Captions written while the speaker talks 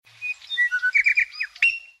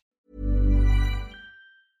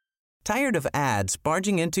Tired of ads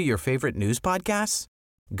barging into your favorite news podcasts?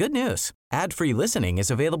 Good news. Ad-free listening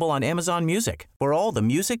is available on Amazon Music for all the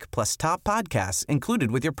music plus top podcasts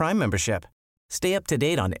included with your Prime membership. Stay up to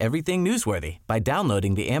date on everything newsworthy by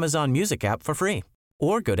downloading the Amazon Music app for free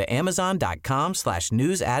or go to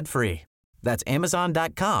amazon.com/news ad free. That's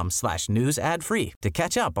amazon.com/news ad free to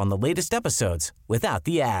catch up on the latest episodes without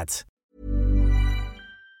the ads.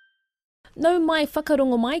 No mai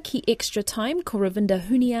whakarongo mai ki extra time, ko Ravinda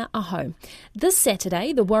Hunia aho. This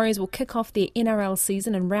Saturday, the Warriors will kick off their NRL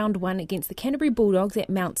season in round 1 against the Canterbury Bulldogs at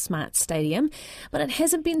Mount Smart Stadium, but it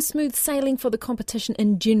hasn't been smooth sailing for the competition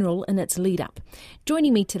in general in its lead-up.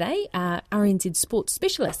 Joining me today are RNZ sports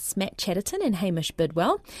specialists Matt Chatterton and Hamish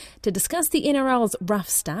Bidwell to discuss the NRL's rough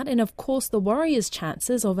start and, of course, the Warriors'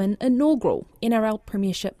 chances of an inaugural NRL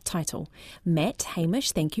Premiership title. Matt,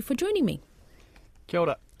 Hamish, thank you for joining me. Kia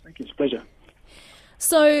ora. Thank you, it's a pleasure.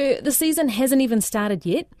 So the season hasn't even started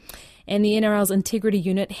yet, and the NRL's integrity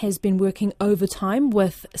unit has been working overtime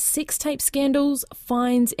with sex tape scandals,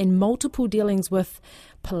 fines and multiple dealings with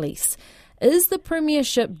police. Is the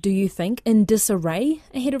Premiership, do you think, in disarray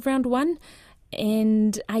ahead of round 1?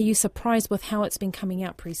 And are you surprised with how it's been coming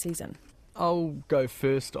out pre-season? I'll go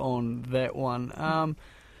first on that one.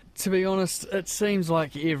 To be honest, it seems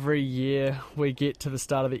like every year we get to the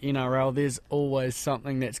start of the NRL, there's always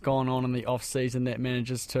something that's gone on in the off-season that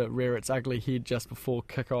manages to rear its ugly head just before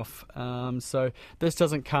kick-off. So this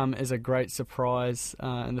doesn't come as a great surprise.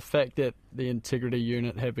 And the fact that the integrity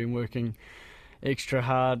unit have been working extra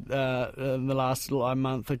hard in the last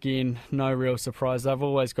month, again, no real surprise. They've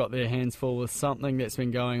always got their hands full with something that's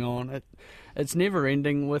been going on. It's never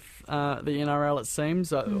ending with the NRL, it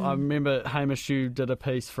seems. I remember, Hamish, you did a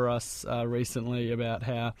piece for us recently about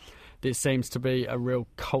how there seems to be a real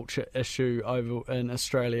culture issue over in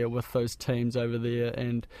Australia with those teams over there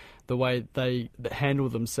and the way they handle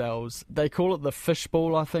themselves. They call it the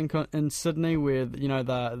fishbowl, I think, in Sydney, where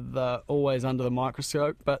they're always under the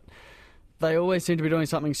microscope, but they always seem to be doing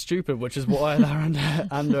something stupid, which is why they're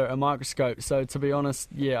under a microscope. So to be honest,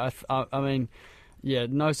 I mean,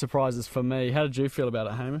 no surprises for me. How did you feel about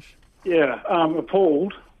it, Hamish? Yeah,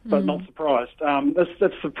 appalled, but not surprised. It's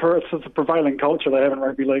the prevailing culture they have in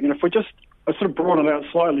rugby league. And if we just sort of broaden it out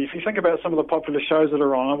slightly, if you think about some of the popular shows that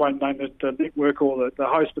are on, I won't name the network or the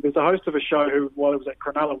host, but there's a host of a show who, while he was at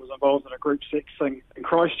Cronulla, was involved in a group sex thing in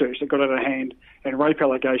Christchurch that got out of hand, and rape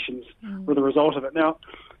allegations were the result of it. Now,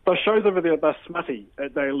 those shows over there, they're smutty.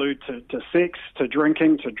 They allude to sex, to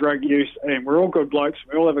drinking, to drug use, and we're all good blokes.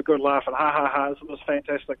 We all have a good laugh, and this is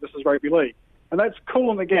fantastic. This is rugby league. And that's cool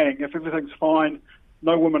in the gang if everything's fine,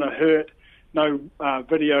 no women are hurt, no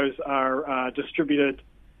videos are distributed,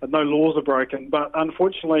 and no laws are broken. But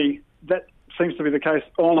unfortunately, that seems to be the case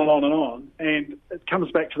on and on and on. And it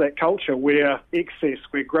comes back to that culture where excess,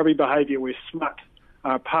 where grubby behaviour, where smut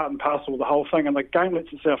are part and parcel of the whole thing. And the game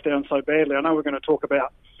lets itself down so badly. I know we're going to talk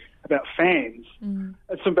about fans.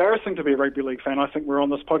 It's embarrassing to be a rugby league fan. I think we're on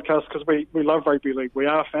this podcast because we love rugby league. We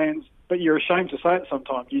are fans, but you're ashamed to say it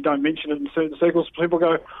sometimes. You don't mention it in certain circles. People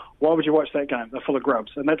go, why would you watch that game? They're full of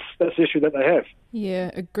grubs. And that's the issue that they have.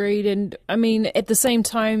 Yeah, agreed. And I mean, at the same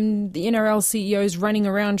time, the NRL CEO is running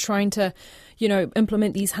around trying to,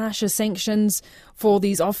 implement these harsher sanctions for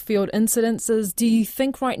these off-field incidences. Do you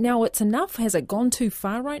think right now it's enough? Has it gone too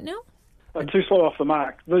far right now? Too slow off the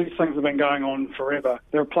mark. These things have been going on forever.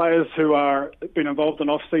 There are players who are been involved in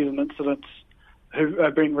off-season incidents who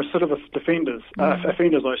have been recidivist offenders, I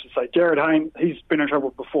should say. Jared Hayne, he's been in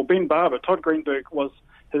trouble before. Ben Barber, Todd Greenberg was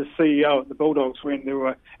his CEO at the Bulldogs when there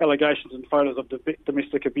were allegations and photos of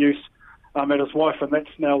domestic abuse at his wife, and that's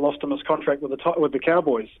now lost him his contract with the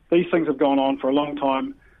Cowboys. These things have gone on for a long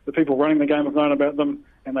time. The people running the game have known about them,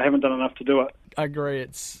 and they haven't done enough to do it. I agree.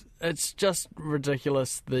 It's just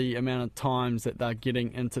ridiculous the amount of times that they're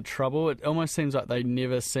getting into trouble. It almost seems like they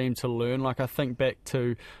never seem to learn. Like I think back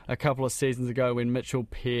to a couple of seasons ago when Mitchell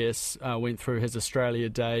Pearce went through his Australia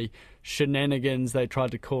Day shenanigans, they tried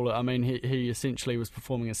to call it. I mean, he essentially was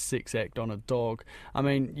performing a sex act on a dog. I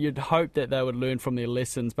mean, you'd hope that they would learn from their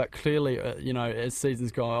lessons, but clearly, as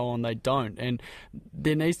seasons go on, they don't. And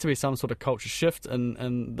there needs to be some sort of culture shift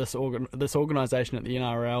in this organisation at the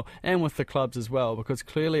NRL and with the clubs as well, because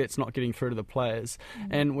clearly it's not getting through to the players.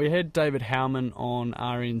 And we had David Howman on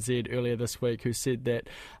RNZ earlier this week who said that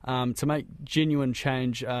to make genuine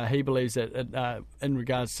change, he believes that in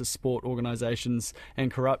regards to sport organisations and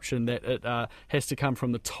corruption, that it has to come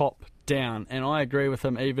from the top down. And I agree with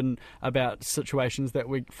him even about situations that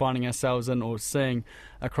we're finding ourselves in or seeing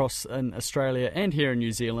across in Australia and here in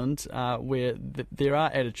New Zealand where there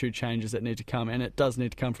are attitude changes that need to come, and it does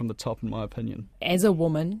need to come from the top, in my opinion. As a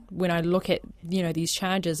woman, when I look at these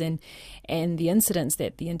charges and the incidents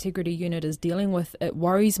that the Integrity Unit is dealing with, it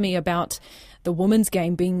worries me about the women's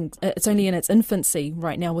game it's only in its infancy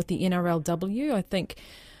right now with the NRLW. I think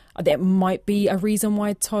that might be a reason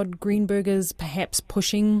why Todd Greenberg is perhaps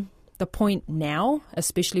pushing the point now,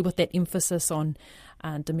 especially with that emphasis on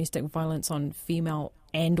domestic violence on female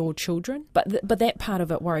and or children. But that part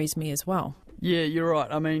of it worries me as well. Yeah, you're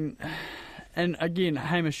right. I mean, and again,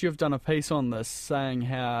 Hamish, you've done a piece on this saying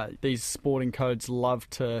how these sporting codes love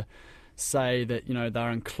to say that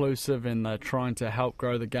they're inclusive and they're trying to help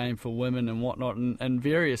grow the game for women and whatnot in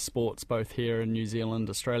various sports, both here in New Zealand,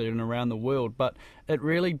 Australia and around the world. But it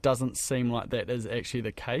really doesn't seem like that is actually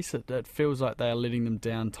the case. It feels like they are letting them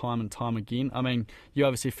down time and time again. I mean, you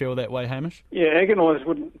obviously feel that way, Hamish? Yeah, agonised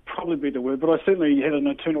wouldn't probably be the word, but I certainly had an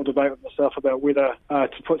internal debate with myself about whether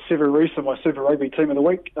to put Sevu Reece in my Super Rugby team of the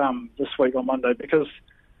week this week on Monday, because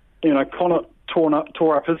Connor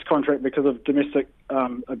tore up his contract because of domestic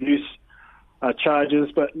abuse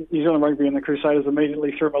charges, but New Zealand Rugby and the Crusaders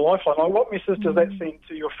immediately threw him a lifeline. Like, what message does that send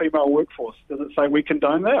to your female workforce? Does it say we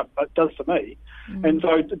condone that? It does to me. And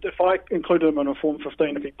so if I included him in a Form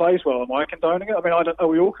 15, if he plays well, am I condoning it? I mean, are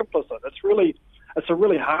we all complicit? It's a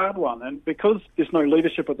really hard one, and because there's no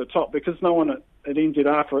leadership at the top, because no one at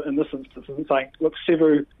NZR, in this instance, isn't saying, look,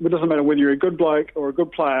 Sevu, it doesn't matter whether you're a good bloke or a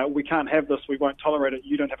good player, we can't have this, we won't tolerate it,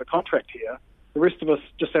 you don't have a contract here. The rest of us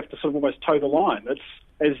just have to sort of almost toe the line. It's,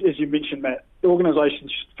 as you mentioned, Matt, the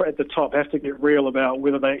organisations at the top have to get real about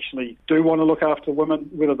whether they actually do want to look after women,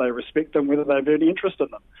 whether they respect them, whether they have any interest in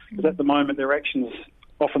them. Because at the moment, their actions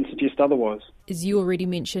often suggest otherwise. As you already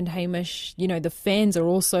mentioned, Hamish, the fans are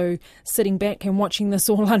also sitting back and watching this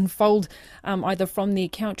all unfold, either from their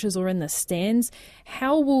couches or in the stands.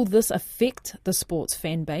 How will this affect the sports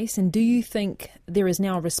fan base? And do you think there is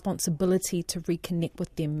now a responsibility to reconnect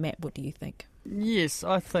with them? Matt, what do you think? Yes,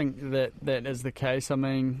 I think that is the case. I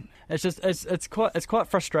mean, it's quite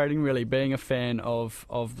frustrating, really, being a fan of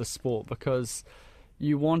the sport, because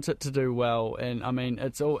you want it to do well, and I mean,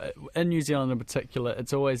 it's all in New Zealand in particular.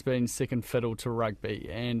 It's always been second fiddle to rugby,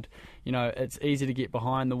 and it's easy to get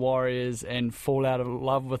behind the Warriors and fall out of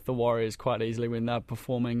love with the Warriors quite easily when they're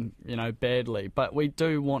performing, badly. But we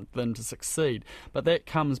do want them to succeed. But that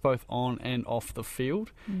comes both on and off the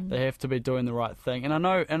field. They have to be doing the right thing. And I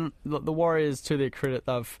know, and the Warriors, to their credit,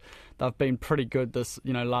 they've been pretty good this,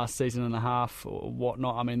 last season and a half or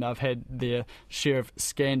whatnot. I mean, they've had their share of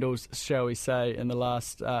scandals, shall we say, in the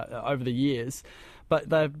last over the years. But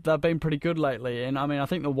they've been pretty good lately, and I mean, I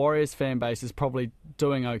think the Warriors fan base is probably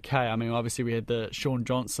doing okay. I mean, obviously we had the Sean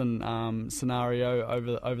Johnson scenario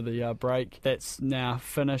over the break. That's now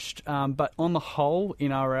finished. But on the whole,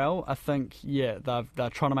 NRL, I think they're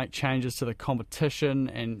trying to make changes to the competition,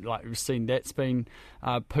 and like we've seen, that's been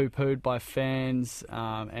poo-pooed by fans,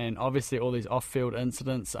 and obviously all these off-field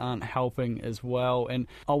incidents aren't helping as well. And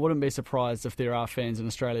I wouldn't be surprised if there are fans in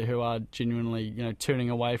Australia who are genuinely turning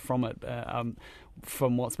away from it.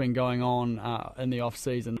 From what's been going on in the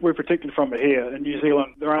off-season. We're protected from it here. In New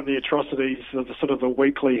Zealand, there aren't the atrocities of the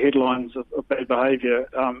weekly headlines of bad behaviour.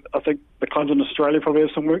 I think the clubs in Australia probably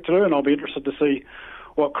have some work to do, and I'll be interested to see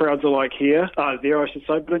what crowds are like here, there I should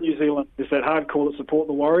say. But in New Zealand, there's that hardcore that support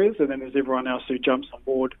the Warriors, and then there's everyone else who jumps on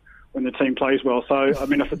board when the team plays well. So, I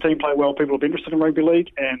mean, if the team play well, people will be interested in rugby league,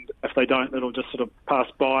 and if they don't, it'll just sort of pass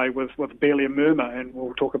by with barely a murmur, and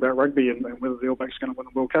we'll talk about rugby and whether the All Blacks are going to win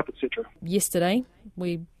the World Cup, etc. Yesterday,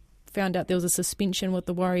 we found out there was a suspension with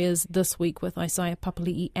the Warriors this week with Isaiah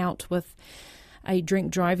Papali'i out with a drink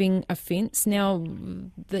driving offence. Now,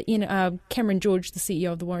 Cameron George, the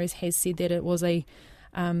CEO of the Warriors, has said that it was a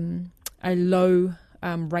low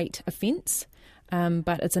rate offence.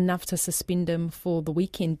 But it's enough to suspend him for the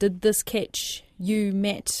weekend. Did this catch you,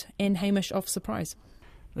 Matt, and Hamish off surprise?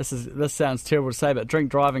 This sounds terrible to say, but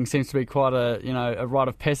drink driving seems to be quite a rite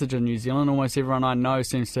of passage in New Zealand. Almost everyone I know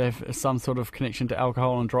seems to have some sort of connection to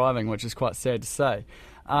alcohol and driving, which is quite sad to say.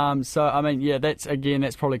 So, I mean,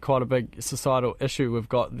 that's probably quite a big societal issue we've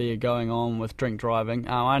got there going on with drink driving.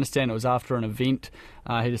 I understand it was after an event.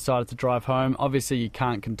 He decided to drive home. Obviously, you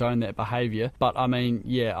can't condone that behaviour. But, I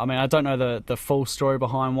don't know the full story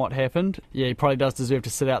behind what happened. Yeah, he probably does deserve to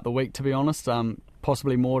sit out the week, to be honest.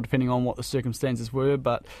 possibly more depending on what the circumstances were.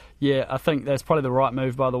 But yeah, I think that's probably the right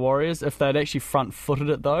move by the Warriors. If they'd actually front-footed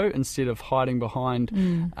it though, instead of hiding behind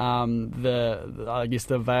the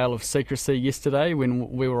veil of secrecy yesterday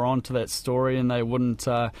when we were on to that story and they wouldn't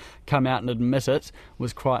come out and admit it,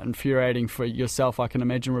 was quite infuriating for yourself. I can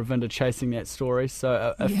imagine Ravinda chasing that story.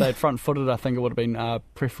 So if they'd front-footed, I think it would have been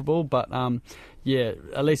preferable. But yeah,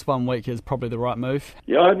 at least 1 week is probably the right move.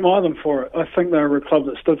 Yeah, I admire them for it. I think they were a club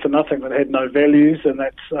that stood for nothing, that had no values, and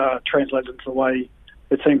that's translated into the way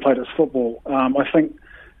the team played its football. I think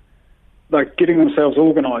they're getting themselves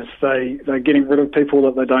organised. They're getting rid of people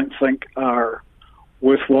that they don't think are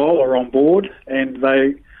worthwhile or on board, and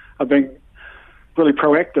they are being really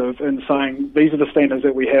proactive in saying, these are the standards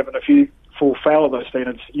that we have, and if you fall foul of those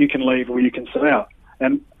standards, you can leave or you can sit out.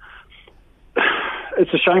 And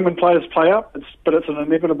it's a shame when players play up, but it's an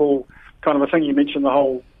inevitable kind of a thing. You mentioned the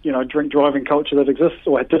whole, drink driving culture that exists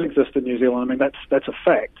or did exist in New Zealand. I mean, that's a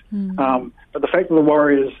fact. But the fact that the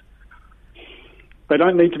Warriors, they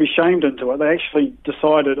don't need to be shamed into it. They actually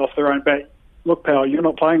decided off their own bat, look, pal, you're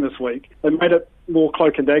not playing this week. They made it more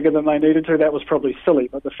cloak and dagger than they needed to. That was probably silly.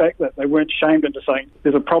 But the fact that they weren't shamed into saying,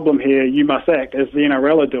 there's a problem here, you must act, as the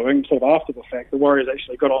NRL are doing, sort of after the fact, the Warriors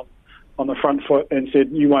actually got on the front foot and said,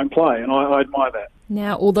 you won't play. And I admire that.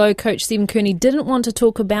 Now, although Coach Stephen Kearney didn't want to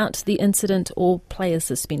talk about the incident or player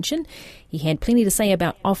suspension, he had plenty to say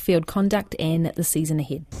about off-field conduct and the season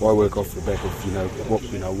ahead. I work off the back of what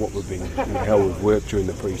we've been, how we've worked during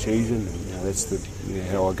the pre-season, and that's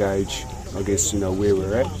how I gauge, I guess, where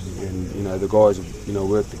we're at. And the guys have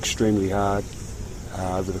worked extremely hard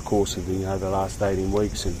over the course of the last 18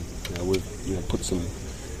 weeks, and we've put some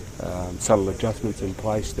subtle adjustments in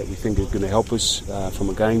place that we think are going to help us from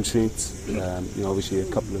a game sense. Obviously a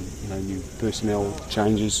couple of new personnel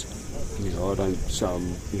changes. I don't, so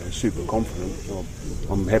I'm super confident.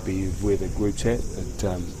 I'm happy with where the group's at.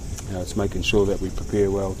 But it's making sure that we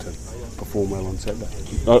prepare well to perform well on Saturday.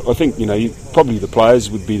 I think probably the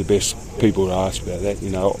players would be the best people to ask about that.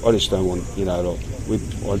 I just don't want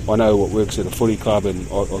I know what works at a footy club, and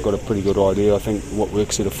I've got a pretty good idea. I think what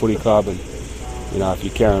works at a footy club, and if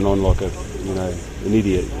you're carrying on like an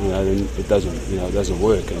idiot, then it doesn't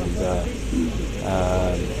work. And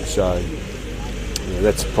so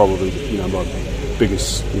that's probably my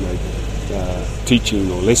biggest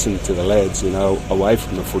teaching or lesson to the lads, away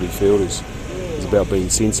from the footy field is about being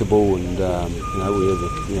sensible, and we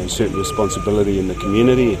have a certain responsibility in the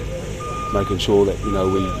community, making sure that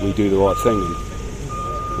we do the right thing,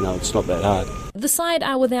 and it's not that hard. The side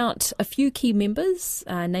are without a few key members,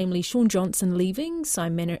 namely Shaun Johnson leaving,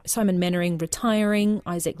 Simon Mannering retiring,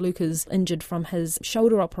 Isaac Lucas injured from his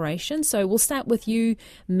shoulder operation. So we'll start with you,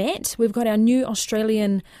 Matt. We've got our new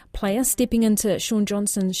Australian player stepping into Shaun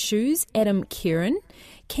Johnson's shoes, Adam Keighran.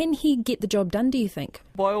 Can he get the job done, do you think?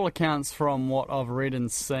 By all accounts, from what I've read and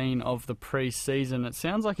seen of the pre-season, it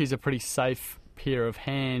sounds like he's a pretty safe pair of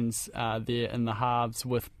hands there in the halves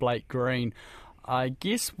with Blake Green. I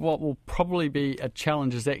guess what will probably be a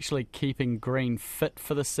challenge is actually keeping Green fit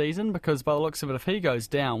for the season, because by the looks of it, if he goes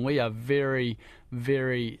down, we are very,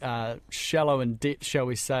 very shallow in depth, shall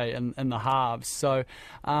we say, in the halves. So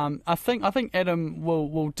I think Adam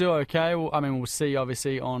will do okay. We'll see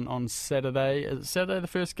obviously on Saturday. Is it Saturday the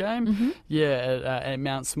first game? Mm-hmm. Yeah, at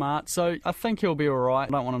Mount Smart. So I think he'll be all right.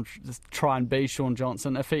 I don't want him to just try and be Shaun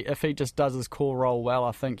Johnson. If he just does his core role well,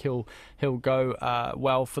 I think he'll go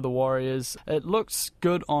well for the Warriors. It looks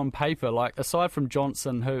good on paper. Like, aside from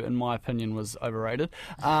Johnson, who in my opinion was overrated,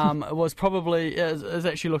 was probably is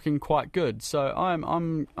actually looking quite good. So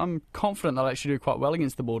I'm confident they'll actually do quite well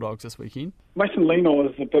against the Bulldogs this weekend. Mason Lino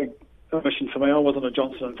is a big omission for me. I wasn't a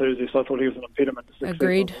Johnson enthusiast. I thought he was an impediment to success.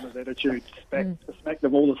 Agreed. His attitude smacked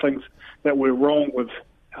of all the things that were wrong with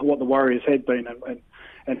what the Warriors had been,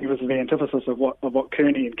 and he was the antithesis of what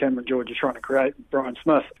Kearney and Cameron George are trying to create with Brian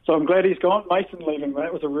Smith. So I'm glad he's gone. Mason leaving,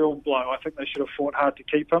 that was a real blow. I think they should have fought hard to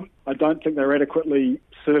keep him. I don't think they're adequately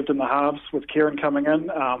served in the halves with Keighran coming in.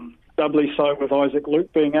 Doubly so with Isaac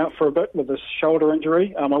Luke being out for a bit with his shoulder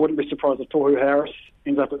injury. I wouldn't be surprised if Tohu Harris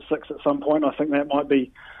ends up at 6 at some point. I think that might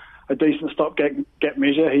be a decent stopgap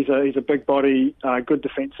measure. He's a big body, good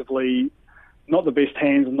defensively, not the best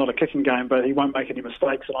hands and not a kicking game, but he won't make any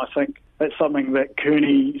mistakes. And I think that's something that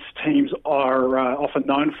Kearney's teams are often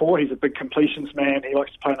known for. He's a big completions man. He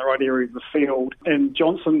likes to play in the right area of the field. And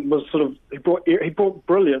Johnson was he brought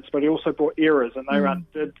brilliance, but he also brought errors, and they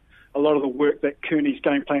undid a lot of the work that Kearney's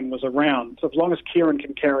game plan was around. So as long as Keighran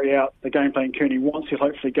can carry out the game plan Kearney wants, he'll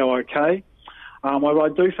hopefully go okay. I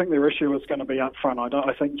do think their issue is going to be up front.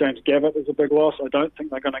 I think James Gavitt is a big loss. I don't think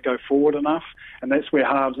they're going to go forward enough, and that's where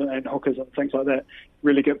halves and hookers and things like that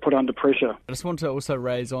really get put under pressure. I just want to also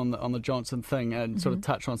raise on the Johnson thing and sort of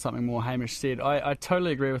touch on something more Hamish said. I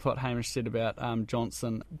totally agree with what Hamish said about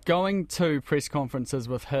Johnson. Going to press conferences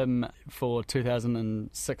with him for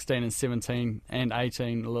 2016 and 17 and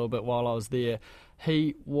 18 a little bit while I was there,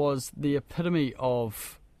 he was the epitome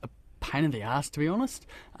of pain in the ass, to be honest.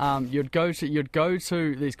 You'd go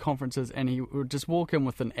to these conferences and he would just walk in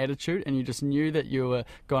with an attitude, and you just knew that you were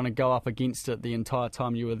going to go up against it the entire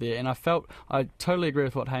time you were there. And I totally agree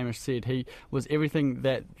with what Hamish said. He was everything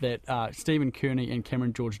that Stephen Kearney and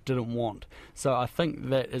Cameron George didn't want. So I think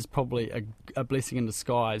that is probably a blessing in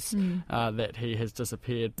disguise that he has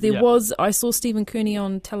disappeared. I saw Stephen Kearney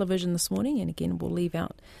on television this morning, and again we'll leave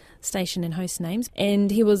out station and host names,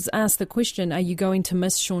 and he was asked the question, are you going to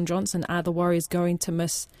miss Shaun Johnson? Are the Warriors going to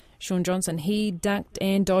miss Shaun Johnson? He ducked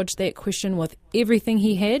and dodged that question with everything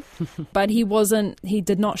he had, but he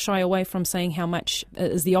did not shy away from saying how much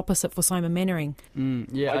is the opposite for Simon Mannering.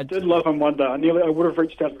 I did love him one day. I would have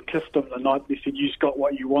reached out and kissed him the night he said, "You got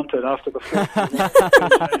what you wanted," after the first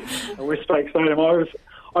Westpac Stadium.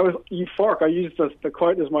 I was euphoric. I used the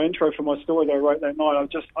quote as my intro for my story that I wrote that night.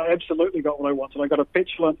 I absolutely got what I wanted. I got a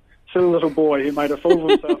petulant, silly little boy who made a fool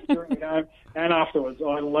of himself during the game and afterwards.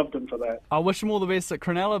 I loved him for that. I wish him all the best at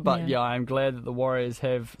Cronulla, but I'm glad that the Warriors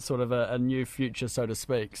have sort of a new future, so to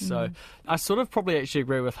speak. So I sort of probably actually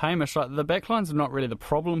agree with Hamish. Like, the backline's not really the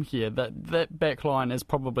problem here. That backline is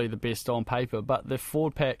probably the best on paper, but the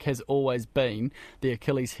forward pack has always been the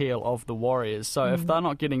Achilles heel of the Warriors. So if they're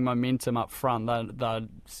not getting momentum up front,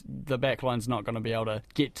 the backline's not going to be able to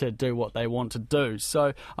get to do what they want to do.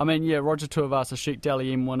 So, I mean, Roger Tuivasa-Sheik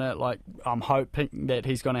Dally M win it. Like, I'm hoping that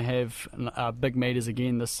he's going to have big meters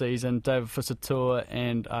again this season. David Fusitu'a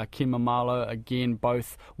and Ken Mamalo, again,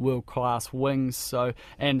 both world-class wings. So,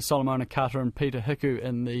 and Solomona Kata and Peter Hiku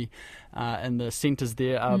in the centres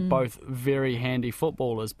there are both very handy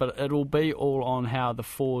footballers. But it'll be all on how the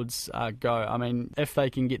forwards go. I mean, if they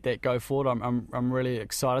can get that go forward, I'm really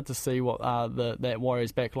excited to see what that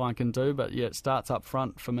Warriors backline can do. But it starts up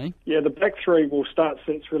front for me. Yeah, the back three will start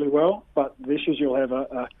sets really well, but the issues you'll have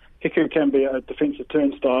Hiku can be a defensive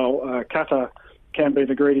turnstile. Kata can be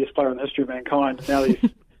the greediest player in the history of mankind. Now he's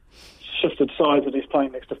shifted sides and he's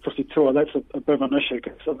playing next to Fusitu'a. That's a bit of an issue,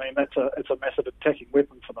 because I mean it's a massive attacking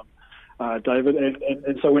weapon for them, David.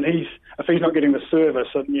 And so if he's not getting the service,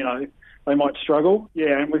 and they might struggle.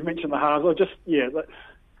 Yeah, and we've mentioned the halves.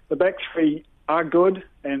 The back three are good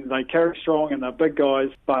and they carry strong and they're big guys,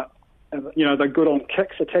 but they're good on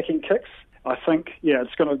kicks, attacking kicks. I think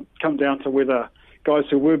it's going to come down to whether guys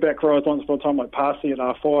who were back rows once upon a time, like Parsi and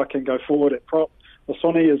Arfoa, can go forward at prop.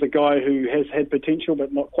 Lasoni is a guy who has had potential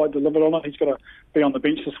but not quite delivered on it. He's got to be on the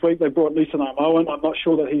bench this week. They brought Lisa Owen. I'm not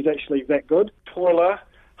sure that he's actually that good. Toiler,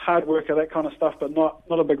 hard worker, that kind of stuff, but not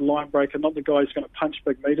a big line breaker, not the guy who's going to punch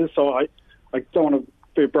big meters. So I don't want to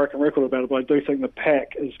be a broken record about it, but I do think the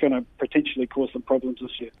pack is going to potentially cause some problems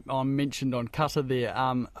this year. I mentioned on Cutter there,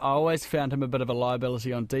 I always found him a bit of a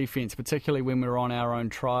liability on defence, particularly when we were on our own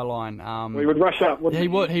try line. He would rush up.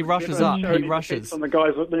 He rushes up. He rushes. And the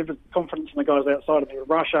guys, never confidence in the guys outside of him. He would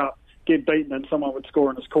rush up, get beaten, and someone would score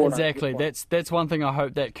in his corner. Exactly. That's one thing I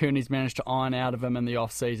hope that Kearney's managed to iron out of him in the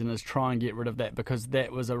off-season, is try and get rid of that, because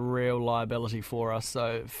that was a real liability for us.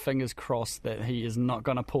 So fingers crossed that he is not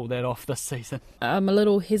going to pull that off this season. I'm a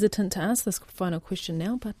little hesitant to ask this final question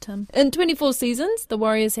now, but in 24 seasons, the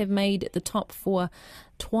Warriors have made the top four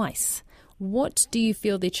twice. What do you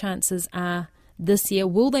feel their chances are this year?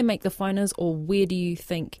 Will they make the finals, or where do you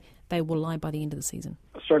think they will lie by the end of the season?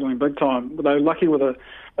 Struggling big time. They're lucky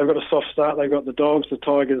they've got a soft start. They've got the Dogs, the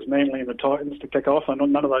Tigers, Manly and the Titans to kick off. And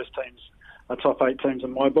none of those teams are top 8 teams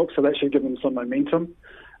in my book, so that should give them some momentum.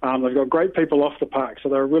 They've got great people off the park, so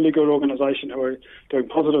they're a really good organisation who are doing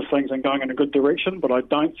positive things and going in a good direction, but I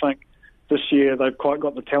don't think this year they've quite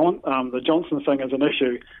got the talent. The Johnson thing is an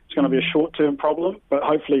issue. It's going to be a short-term problem, but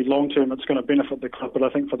hopefully long-term it's going to benefit the club. But I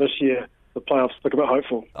think for this year, the playoffs look a bit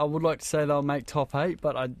hopeful. I would like to say they'll make top 8,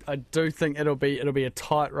 but I do think it'll be a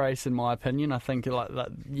tight race in my opinion. I think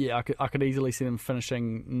I could easily see them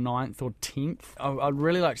finishing 9th or 10th. I'd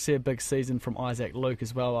really like to see a big season from Isaac Luke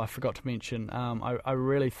as well. I forgot to mention. I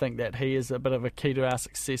really think that he is a bit of a key to our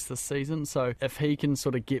success this season. So if he can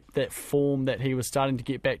sort of get that form that he was starting to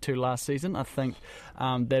get back to last season, I think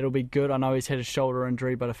that'll be good. I know he's had a shoulder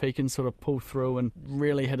injury, but if he can sort of pull through and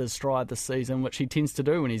really hit his stride this season, which he tends to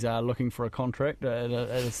do when he's looking for a contract at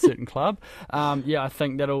a certain club, I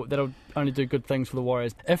think that'll only do good things for the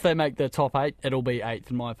Warriors. If they make the top 8, it'll be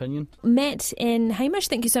 8th in my opinion. Matt and Hamish,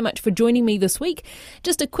 thank you so much for joining me this week.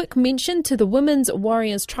 Just a quick mention to the Women's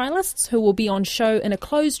Warriors trialists who will be on show in a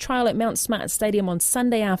closed trial at Mount Smart Stadium on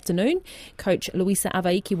Sunday afternoon. Coach Luisa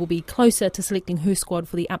Avaiki will be closer to selecting her squad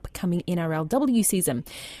for the upcoming NRLW season.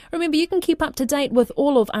 Remember, you can keep up to date with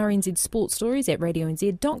all of RNZ sports stories at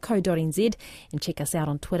radionz.co.nz and check us out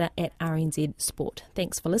on Twitter at RNZ Sport.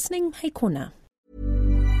 Thanks for listening. Hei kona.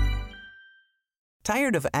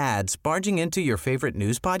 Tired of ads barging into your favorite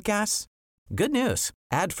news podcasts? Good news.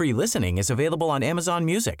 Ad-free listening is available on Amazon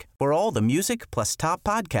Music for all the music plus top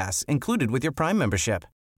podcasts included with your Prime membership.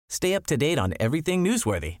 Stay up to date on everything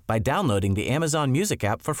newsworthy by downloading the Amazon Music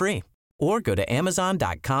app for free or go to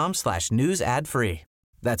amazon.com/news ad free.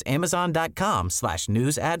 That's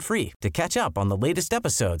amazon.com/news ad free to catch up on the latest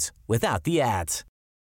episodes without the ads.